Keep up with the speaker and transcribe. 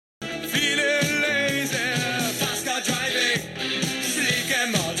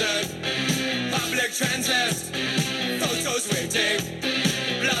transist, photos waiting,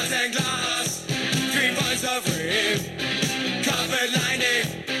 blood and glass, 3 pints of rim, carpet lining,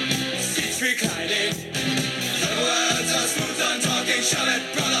 seats reclining. The words are smooth on talking, shove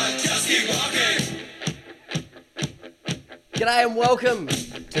it, brother, just keep walking. G'day and welcome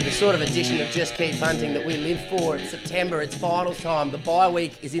to the sort of edition of Just Keep Punting that we live for. It's September, it's finals time, the bye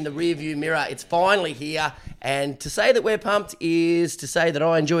week is in the rearview mirror, it's finally here. And to say that we're pumped is to say that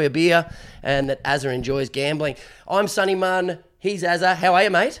I enjoy a beer and that Azza enjoys gambling. I'm Sonny Munn, he's Azza. How are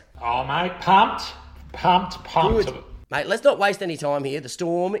you, mate? Oh, mate, pumped. Good. Mate, let's not waste any time here. The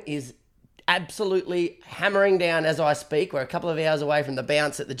storm is absolutely hammering down as I speak. We're a couple of hours away from the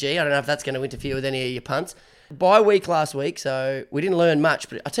bounce at the G. I don't know if that's going to interfere with any of your punts. Bye week last week, so we didn't learn much.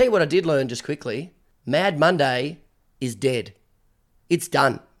 But I'll tell you what I did learn just quickly. Mad Monday is dead. It's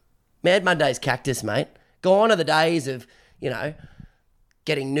done. Mad Monday's cactus, mate. Gone are the days of,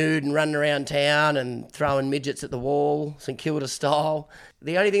 getting nude and running around town and throwing midgets at the wall, St Kilda style.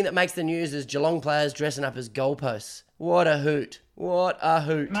 The only thing that makes the news is Geelong players dressing up as goalposts. What a hoot. What a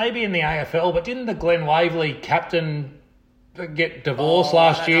hoot. Maybe in the AFL, but didn't the Glenn Waverley captain get divorced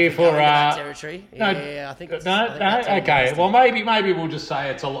last year for territory? Yeah, I think. Okay. Well, maybe we'll just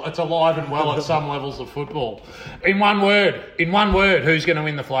say it's alive and well at some levels of football. In one word, who's going to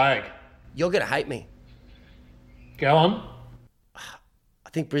win the flag? You're going to hate me. Go on. I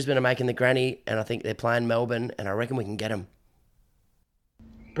think Brisbane are making the granny, and I think they're playing Melbourne, and I reckon we can get them.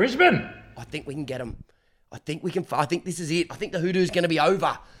 Brisbane? I think we can get them. I think this is it. I think the hoodoo's going to be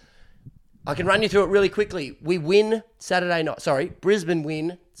over. I can run you through it really quickly. We win Saturday night. Brisbane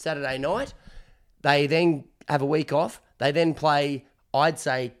win Saturday night. They then have a week off. They then play, I'd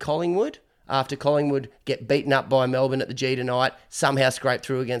say, Collingwood. After Collingwood get beaten up by Melbourne at the G tonight, somehow scrape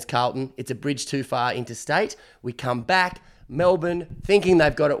through against Carlton. It's a bridge too far interstate. We come back. Melbourne, thinking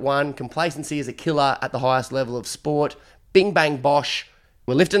they've got it won. Complacency is a killer at the highest level of sport. Bing, bang, bosh.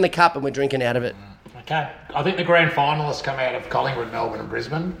 We're lifting the cup and we're drinking out of it. Okay. I think the grand finalists come out of Collingwood, Melbourne and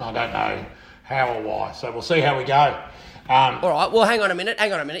Brisbane. I don't know how or why. So we'll see how we go. All right. Well, hang on a minute.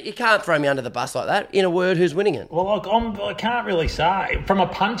 You can't throw me under the bus like that. In a word, who's winning it? Well, I can't really say. From a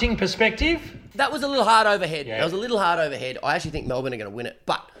punting perspective... That was a little hard overhead. Yeah. That was a little hard overhead. I actually think Melbourne are going to win it.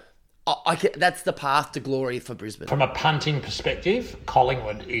 But that's the path to glory for Brisbane. From a punting perspective,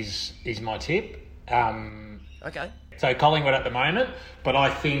 Collingwood is my tip. Okay. So Collingwood at the moment, but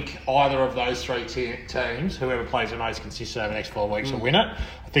I think either of those three teams, whoever plays the most consistent over the next 4 weeks, will win it.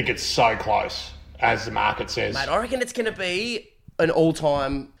 I think it's so close, as the market says. Mate, I reckon it's going to be an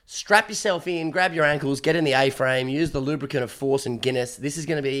all-time strap yourself in, grab your ankles, get in the A-frame, use the lubricant of Force and Guinness. This is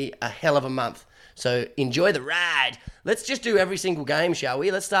going to be a hell of a month. So enjoy the ride. Let's just do every single game, shall we?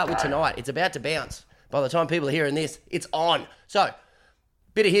 Let's start with tonight. It's about to bounce. By the time people are hearing this, it's on. So,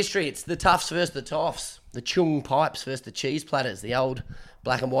 bit of history. It's the Toughs versus the Toffs. The Chung Pipes versus the Cheese Platters. The old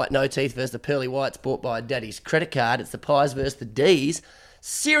black and white no teeth versus the pearly whites bought by Daddy's credit card. It's the Pies versus the D's.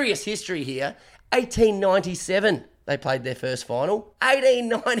 Serious history here. 1897, they played their first final.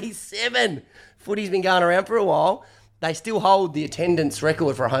 1897. Footy's been going around for a while. They still hold the attendance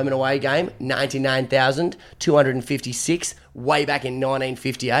record for a home and away game, 99,256, way back in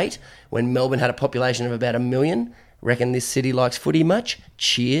 1958, when Melbourne had a population of about 1 million. Reckon this city likes footy much?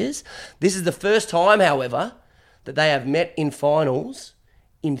 Cheers. This is the first time, however, that they have met in finals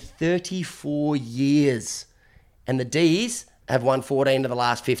in 34 years. And the D's have won 14 of the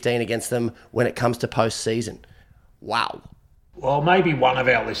last 15 against them when it comes to post-season. Wow. Well, maybe one of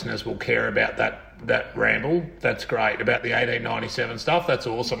our listeners will care about that ramble. That's great. About the 1897 stuff. That's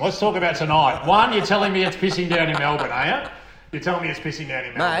awesome. Let's talk about tonight. One, you're telling me it's pissing down in Melbourne, are you? You're telling me it's pissing down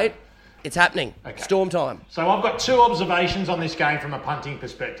in Melbourne? Mate, it's happening. Okay. Storm time. So I've got two observations on this game from a punting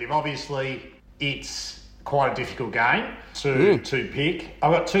perspective. Obviously, it's quite a difficult game to pick.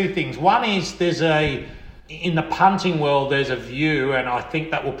 I've got two things. One is in the punting world, there's a view, and I think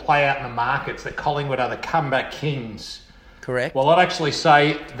that will play out in the markets, that Collingwood are the comeback kings. Correct. Well, I'd actually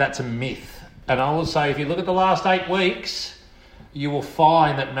say that's a myth. And I will say, if you look at the last 8 weeks, you will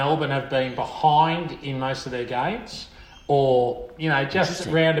find that Melbourne have been behind in most of their games, or, just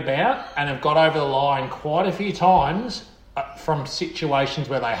roundabout, and have got over the line quite a few times from situations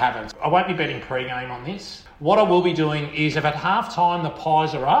where they haven't. I won't be betting pre-game on this. What I will be doing is, if at half-time the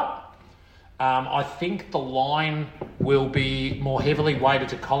Pies are up, I think the line will be more heavily weighted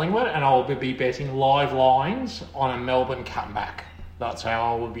to Collingwood, and I will be betting live lines on a Melbourne comeback. That's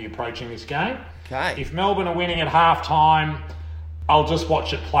how I will be approaching this game. Okay. If Melbourne are winning at half-time, I'll just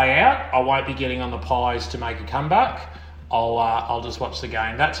watch it play out. I won't be getting on the Pies to make a comeback. I'll just watch the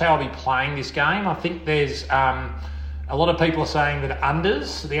game. That's how I'll be playing this game. I think there's A lot of people are saying that the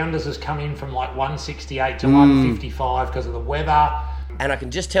unders has come in from like 168 to 155 because of the weather. And I can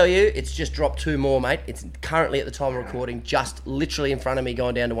just tell you, it's just dropped 2 more, mate. It's currently at the time of recording, just literally in front of me,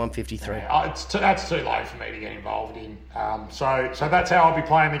 going down to 153. That's too low for me to get involved in. So that's how I'll be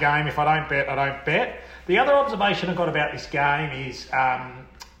playing the game. If I don't bet, I don't bet. The other observation I've got about this game is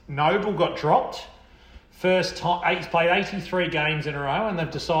Noble got dropped. First time, he's played 83 games in a row, and they've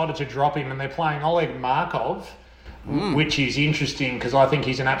decided to drop him, and they're playing Oleg Markov, which is interesting because I think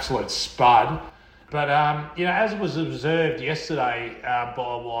he's an absolute spud. But, as was observed yesterday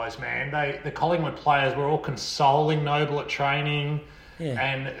by Wise Man, the Collingwood players were all consoling Noble at training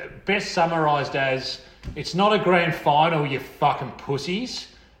and best summarised as, it's not a grand final, you fucking pussies.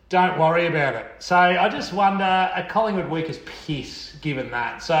 Don't worry about it. So I just wonder, are Collingwood weak as piss given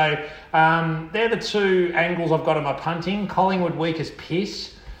that? So they're the 2 angles I've got in my punting. Collingwood weak as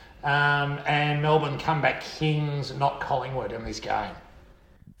piss and Melbourne comeback kings, not Collingwood in this game.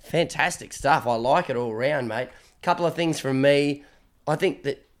 Fantastic stuff. I like it all round, mate. Couple of things from me. I think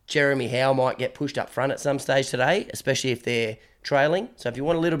that Jeremy Howe might get pushed up front at some stage today, especially if they're trailing. So if you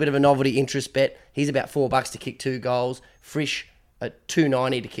want a little bit of a novelty interest bet, he's about $4 to kick 2 goals. Frisch at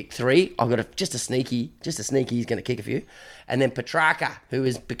 $2.90 to kick 3. I've got just a sneaky he's going to kick a few. And then Petrarca, who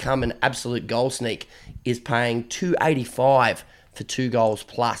has become an absolute goal sneak, is paying $2.85 for 2 goals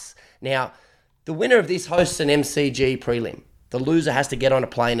plus. Now, the winner of this hosts an MCG prelim. The loser has to get on a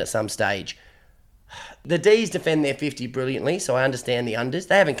plane at some stage. The Ds defend their 50 brilliantly, so I understand the unders.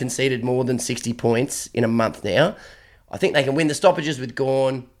 They haven't conceded more than 60 points in a month now. I think they can win the stoppages with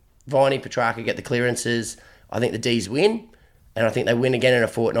Gawn. Viney, Petrarca get the clearances. I think the Ds win, and I think they win again in a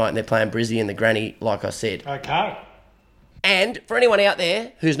fortnight, and they're playing Brizzy and the Granny, like I said. Okay. And for anyone out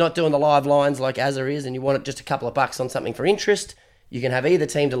there who's not doing the live lines like Azza is, and you want just a couple of bucks on something for interest, you can have either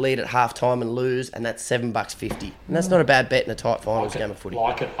team to lead at half-time and lose, and that's $7.50. And that's not a bad bet in a tight finals game of footy.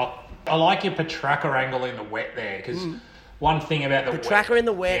 Like it. I like your Petrarca angle in the wet there, because one thing about the Petrarca in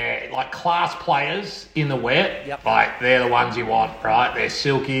the wet. Yeah, like class players in the wet, Yep. like they're the ones you want, right? They're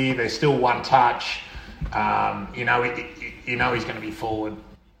silky, they're still one touch. He's going to be forward.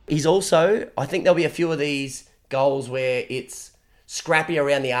 He's also, I think there'll be a few of these goals where it's scrappy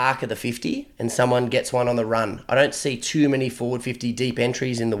around the arc of the 50 and someone gets one on the run. I don't see too many forward 50 deep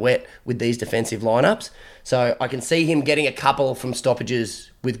entries in the wet with these defensive lineups. So I can see him getting a couple from stoppages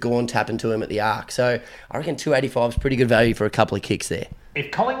with Gawn tapping to him at the arc. So I reckon 285 is pretty good value for a couple of kicks there.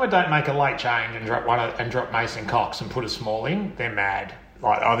 If Collingwood don't make a late change and drop Mason Cox and put a small in, they're mad.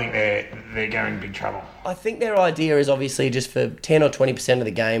 Like, I think they're going in big trouble. I think their idea is obviously just for 10 or 20% of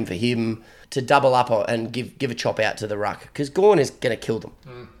the game for him to double up and give a chop out to the ruck, because Gawn is going to kill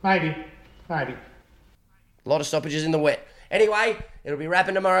them. Maybe. A lot of stoppages in the wet. Anyway, it'll be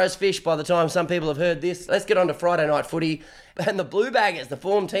wrapping tomorrow's fish by the time some people have heard this. Let's get on to Friday night footy. And the Blue Baggers, the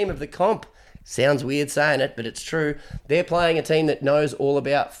form team of the comp. Sounds weird saying it, but it's true. They're playing a team that knows all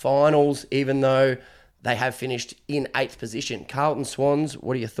about finals, even though they have finished in 8th position. Carlton Swans,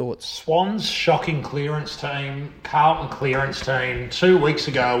 what are your thoughts? Swans, shocking clearance team. Carlton clearance team. 2 weeks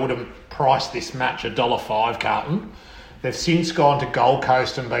ago, I would have priced this match $1.05, Carlton. They've since gone to Gold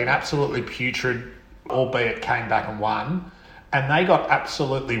Coast and been absolutely putrid, albeit came back and won. And they got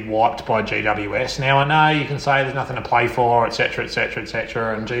absolutely wiped by GWS. Now, I know you can say there's nothing to play for, etc.,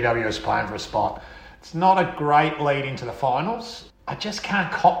 and GWS playing for a spot. It's not a great lead into the finals. I just can't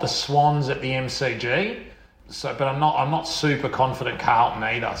cop the Swans at the MCG. But I'm not super confident Carlton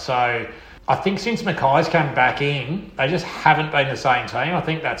either. So I think since Mackay's come back in, they just haven't been the same team. I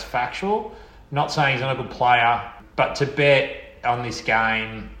think that's factual. Not saying he's not a good player, but to bet on this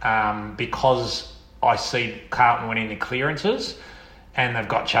game because I see Carlton winning the clearances and they've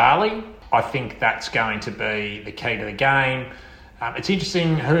got Charlie, I think that's going to be the key to the game. It's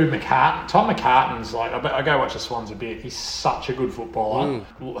interesting who Tom McCartan's like. I go watch the Swans a bit. He's such a good footballer.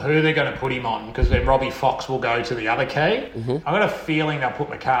 Who they're going to put him on, because then Robbie Fox will go to the other key. I've got a feeling they'll put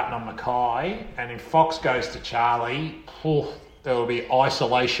McCartan on Mackay, and if Fox goes to Charlie, there will be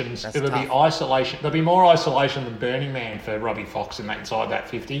isolations. That's It'll tough. be isolation. There'll be more isolation than Burning Man for Robbie Fox inside that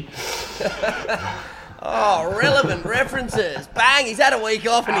 50. Oh, relevant references. Bang, he's had a week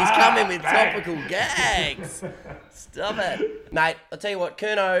off and he's come in with topical gags. Stop it. Mate, I'll tell you what,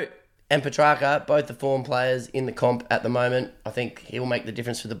 Curnow and Petrarca, both the form players in the comp at the moment, I think he'll make the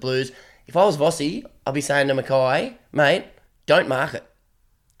difference for the Blues. If I was Vossi, I'd be saying to Mackay, mate, don't mark it.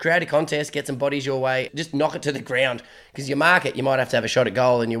 Create a contest, get some bodies your way, just knock it to the ground. Because you mark it, you might have to have a shot at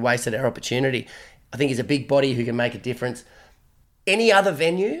goal and you wasted our opportunity. I think he's a big body who can make a difference. Any other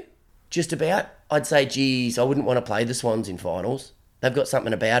venue, just about, I'd say, geez, I wouldn't want to play the Swans in finals. They've got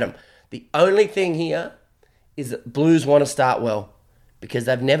something about them. The only thing here is that Blues want to start well because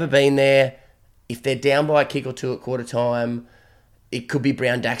they've never been there. If they're down by a kick or two at quarter time, it could be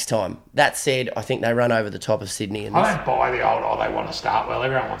Brown Dax time. That said, I think they run over the top of Sydney. I don't buy the old, they want to start well.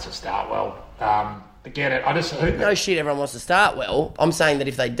 Everyone wants to start well. Get it. No shit, everyone wants to start well. I'm saying that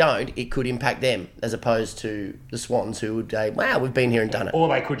if they don't, it could impact them as opposed to the Swans who would say, wow, we've been here and done it. Or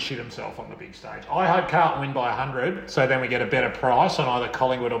they could shit themselves on the big stage. I hope Carlton win by 100, so then we get a better price on either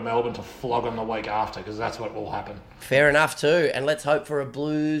Collingwood or Melbourne to flog them the week after, because that's what will happen. Fair enough too. And let's hope for a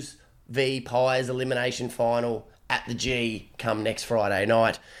Blues v Pies elimination final at the G come next Friday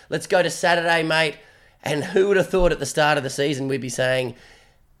night. Let's go to Saturday, mate. And who would have thought at the start of the season we'd be saying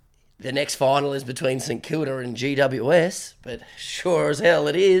the next final is between St Kilda and GWS, but sure as hell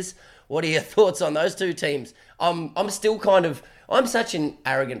it is. What are your thoughts on those two teams? I'm such an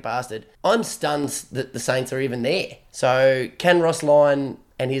arrogant bastard. I'm stunned that the Saints are even there. So can Ross Lyon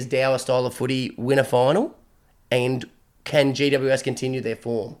and his dour style of footy win a final? And can GWS continue their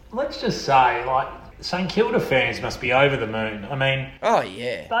form? Let's just say, St Kilda fans must be over the moon. I mean, oh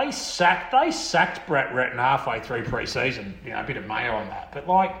yeah, they sacked Brett Retton halfway through pre-season. A bit of mayo on that,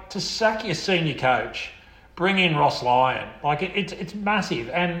 but to sack your senior coach, bring in Ross Lyon, it's massive,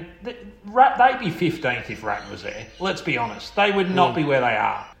 and they'd be 15th if Ratton was there. Let's be honest, they would not be where they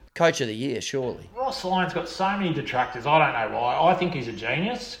are. Coach of the year, surely. Ross Lyon's got so many detractors. I don't know why. I think he's a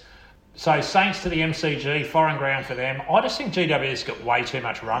genius. So Saints to the MCG, foreign ground for them. I just think GWS got way too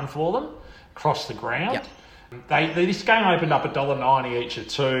much run for them across the ground. Yep. This game opened up $1.90 each of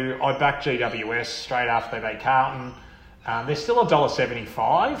two. I backed GWS straight after they beat Carlton. They're still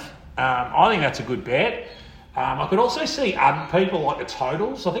 $1.75. I think that's a good bet. I could also see people like the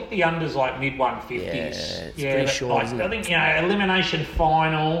totals. I think the under's mid 150s. Yeah, it's pretty short, isn't it? I think elimination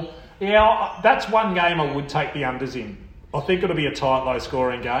final. Yeah, that's one game I would take the unders in. I think it'll be a tight,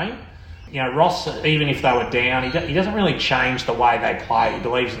 low-scoring game. Ross, even if they were down, he doesn't really change the way they play. He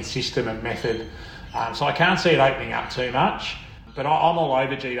believes in system and method. So I can't see it opening up too much. But I'm all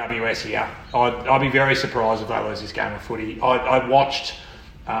over GWS here. I'd be very surprised if they lose this game of footy. I watched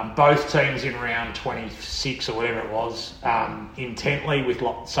both teams in round 26 or whatever it was intently, with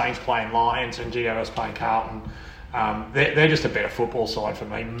Saints playing Lions and GWS playing Carlton. They're just a better football side for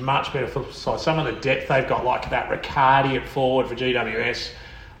me. Much better football side. Some of the depth they've got, like that Riccardi at forward for GWS.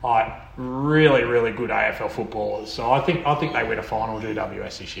 Really, really good AFL footballers. So I think they win a final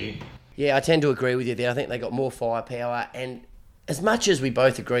GWS this year. Yeah, I tend to agree with you there. I think they got more firepower. And as much as we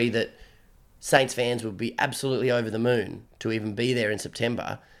both agree that Saints fans would be absolutely over the moon to even be there in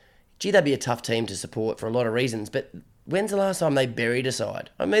September, they'd be a tough team to support for a lot of reasons. But when's the last time they buried a side?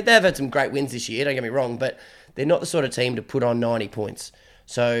 I mean, they've had some great wins this year, don't get me wrong, but they're not the sort of team to put on 90 points.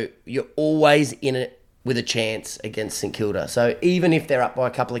 So you're always in it with a chance against St Kilda. So even if they're up by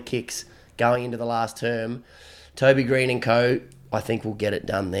a couple of kicks going into the last term, Toby Green and co, I think will get it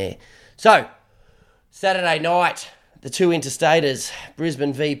done there. So, Saturday night, the two interstaters,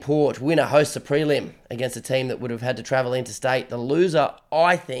 Brisbane v Port, winner hosts a prelim against a team that would have had to travel interstate. The loser,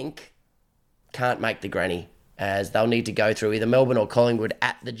 I think, can't make the granny, as they'll need to go through either Melbourne or Collingwood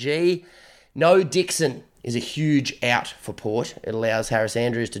at the G. No Dixon is a huge out for Port. It allows Harris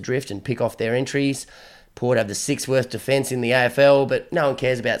Andrews to drift and pick off their entries. Port have the sixth worst defence in the AFL, but no one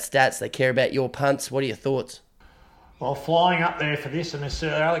cares about stats. They care about your punts. What are your thoughts? Well, flying up there for this, and Sir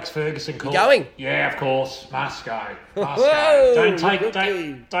Alex Ferguson called. You going? Yeah, of course. Must go. Must go. Don't take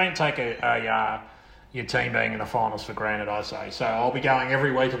your team being in the finals for granted, I say. So I'll be going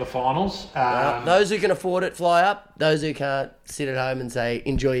every week to the finals. Those who can afford it, fly up. Those who can't, sit at home and say,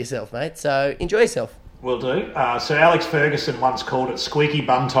 enjoy yourself, mate. So enjoy yourself. Will do. Sir Alex Ferguson once called it squeaky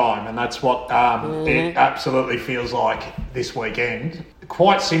bum time, and that's what it absolutely feels like this weekend.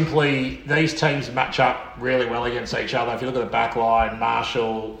 Quite simply, these teams match up really well against each other. If you look at the back line,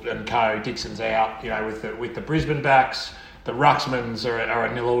 Marshall and co, Dixon's out, with the Brisbane backs. The Ruxmans are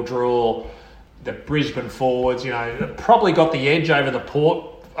a nil-all draw. The Brisbane forwards, probably got the edge over the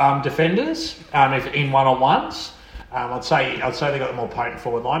Port defenders if in one-on-ones. I'd say they got the more potent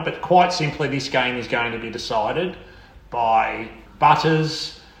forward line, but quite simply, this game is going to be decided by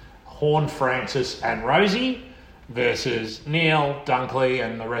Butters, Horn-Francis and Rosie versus Neil, Dunkley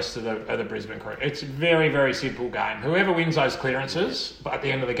and the rest of the Brisbane crew. It's a very, very simple game. Whoever wins those clearances at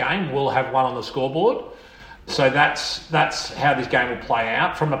the end of the game will have one on the scoreboard. So that's how this game will play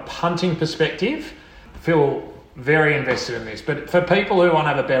out. From a punting perspective, feel very invested in this. But for people who want to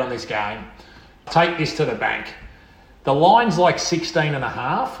have a bet on this game, take this to the bank. The line's like 16.5,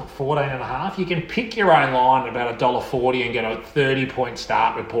 14.5. You can pick your own line at about $1.40 and get a 30-point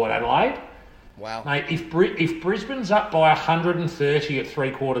start with Port Adelaide. Wow. Mate, if Brisbane's up by 130 at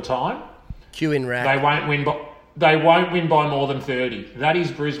three-quarter time, Q in rack. They won't win by more than 30. That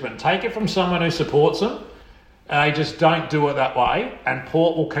is Brisbane. Take it from someone who supports them. They just don't do it that way, and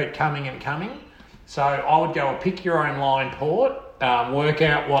Port will keep coming and coming. So I would go and pick your own line, Port. Work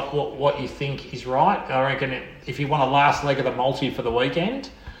out what you think is right. I reckon if you want a last leg of the multi for the weekend,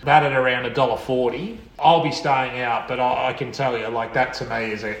 that at around $1.40. I'll be staying out, but I can tell you, like, that to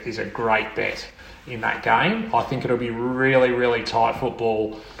me is a great bet in that game. I think it'll be really, really tight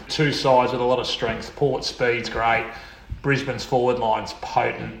football. Two sides with a lot of strength. Port's speed's great. Brisbane's forward line's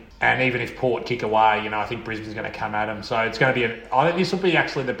potent. And even if Port kick away, I think Brisbane's going to come at them. So it's going to be I think this will be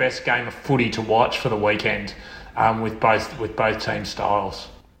actually the best game of footy to watch for the weekend, with both team styles.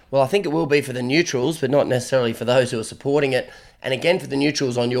 Well, I think it will be for the neutrals, but not necessarily for those who are supporting it. And again, for the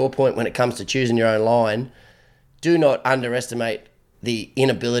neutrals, on your point, when it comes to choosing your own line, do not underestimate the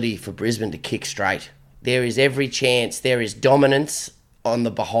inability for Brisbane to kick straight. There is every chance, there is dominance on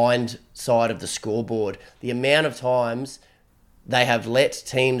the behind side of the scoreboard. The amount of times they have let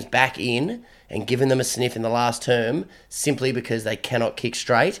teams back in and given them a sniff in the last term simply because they cannot kick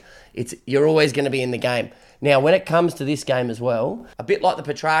straight. You're always going to be in the game. Now, when it comes to this game as well, a bit like the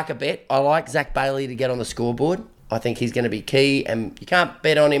Petrarca bet, I like Zach Bailey to get on the scoreboard. I think he's going to be key, and you can't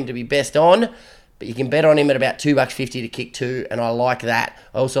bet on him to be best on, but you can bet on him at about $2.50 to kick 2, and I like that.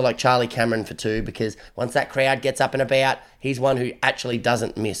 I also like Charlie Cameron for 2, because once that crowd gets up and about, he's one who actually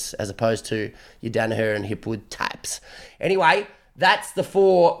doesn't miss, as opposed to your Danaher and Hipwood types. Anyway, that's the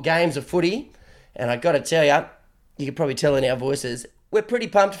 4 games of footy, and I got to tell you, you can probably tell in our voices, we're pretty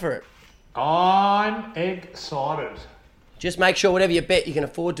pumped for it. I'm excited. Just make sure whatever you bet, you can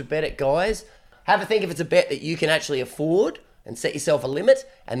afford to bet it, guys. Have a think if it's a bet that you can actually afford, and set yourself a limit,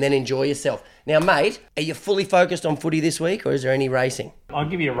 and then enjoy yourself. Now, mate, are you fully focused on footy this week, or is there any racing? I'll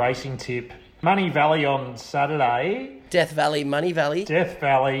give you a racing tip. Money Valley on Saturday. Death Valley, Money Valley. Death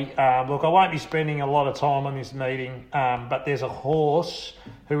Valley. Look, I won't be spending a lot of time on this meeting, but there's a horse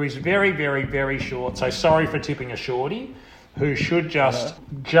who is very, very, very short. So sorry for tipping a shorty, who should just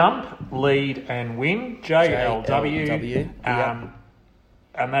jump, lead, and win. JLW. Yep.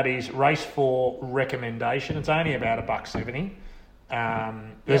 And that is race 4 recommendation. It's only about $1.70.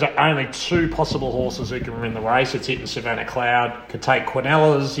 There's only 2 possible horses who can win the race. It's hitting Savannah Cloud. Could take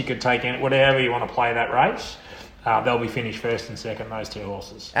Quinellas. You could take whatever you want to play that race. They'll be finished first and second, those 2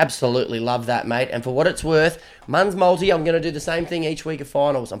 horses. Absolutely love that, mate. And for what it's worth, Mun's Multi, I'm going to do the same thing each week of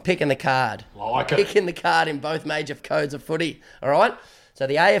finals. I'm picking the card. Like it. Picking the card in both major codes of footy. All right? So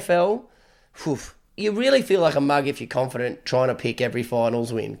the AFL, you really feel like a mug if you're confident trying to pick every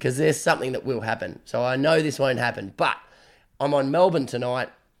finals win, because there's something that will happen. So I know this won't happen, but I'm on Melbourne tonight,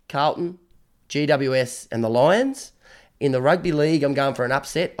 Carlton, GWS and the Lions. In the rugby league, I'm going for an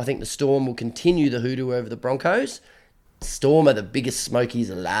upset. I think the Storm will continue the hoodoo over the Broncos. Storm are the biggest smokies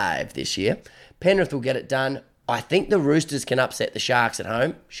alive this year. Penrith will get it done. I think the Roosters can upset the Sharks at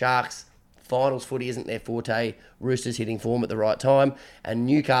home. Sharks, finals footy isn't their forte. Roosters hitting form at the right time. And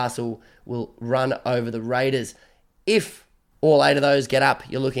Newcastle will run over the Raiders. If all 8 of those get up,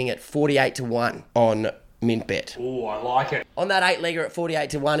 you're looking at 48-1 on MintBet. Oh, I like it. On that 8-legger at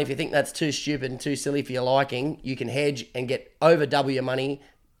 48-1, if you think that's too stupid and too silly for your liking, you can hedge and get over double your money.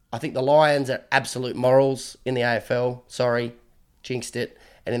 I think the Lions are absolute morals in the AFL. Sorry, jinxed it.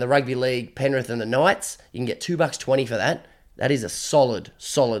 And in the rugby league, Penrith and the Knights, you can get $2.20 for that. That is a solid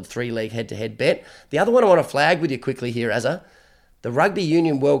 3-leg head-to-head bet. The other one I want to flag with you quickly here, Azza, the Rugby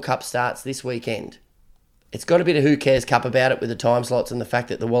Union World Cup starts this weekend. It's got a bit of who cares cup about it with the time slots and the fact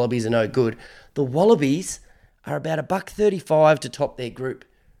that the Wallabies are no good. The Wallabies are about $1.35 to top their group.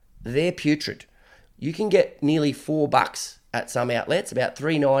 They're putrid. You can get nearly $4 at some outlets, about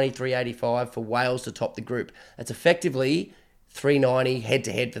 $3.90, $3.85 for Wales to top the group. That's effectively $3.90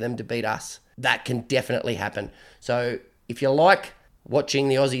 head-to-head for them to beat us. That can definitely happen. So if you like watching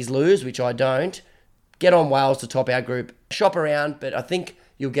the Aussies lose, which I don't, get on Wales to top our group. Shop around, but I think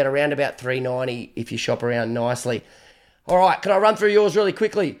you'll get around about $3.90 if you shop around nicely. All right, can I run through yours really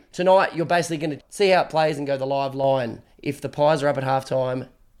quickly? Tonight, you're basically going to see how it plays and go the live line. If the Pies are up at halftime,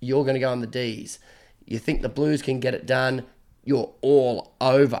 you're going to go on the Ds. You think the Blues can get it done, you're all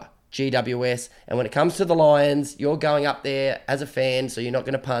over GWS. And when it comes to the Lions, you're going up there as a fan, so you're not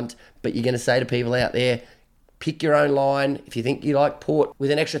going to punt, but you're going to say to people out there, pick your own line. If you think you like Port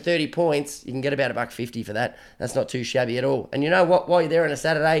with an extra 30 points, you can get about $1.50 for that. That's not too shabby at all. And you know what? While you're there on a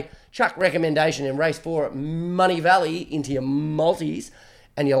Saturday, chuck recommendation in race 4 at Money Valley into your multis,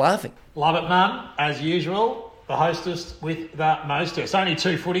 and you're laughing. Love it, Mum. As usual, the hostess with the mostest. Only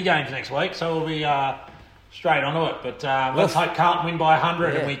 2 footy games next week, so we'll be straight onto it. But let's hope Carlton win by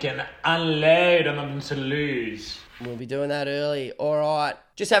 100 and we can unload on them to lose. We'll be doing that early. All right.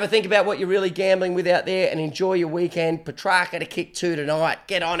 Just have a think about what you're really gambling with out there and enjoy your weekend. Petrarca to kick 2 tonight.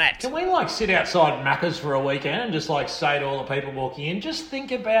 Get on it. Can we sit outside Macca's for a weekend and just say to all the people walking in, just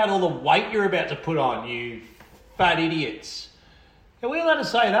think about all the weight you're about to put on, you fat idiots. Are we allowed to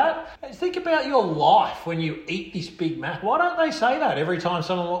say that? Think about your life when you eat this Big Mac. Why don't they say that every time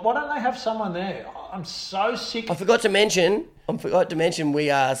someone... Why don't they have someone there? I'm so sick. I forgot to mention we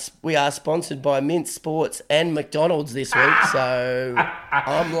are sponsored by Mint Sports and McDonald's this week, so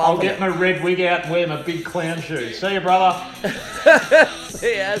I'm loving I'll get it. my red wig out and wear my big clown shoes. See you, brother.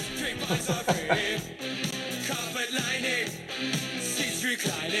 See ya. Carpet lining, seats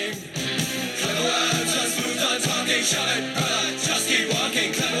reclining. Clever words on smooth on talking, shove it, brother. Just keep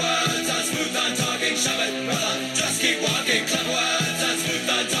walking. Clever words on smooth on talking, shove it, brother. Just keep walking. Clever words on smooth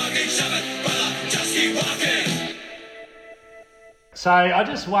on talking, shove it, brother. Just keep walking. So I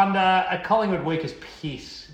just wonder, a Collingwood week is piss.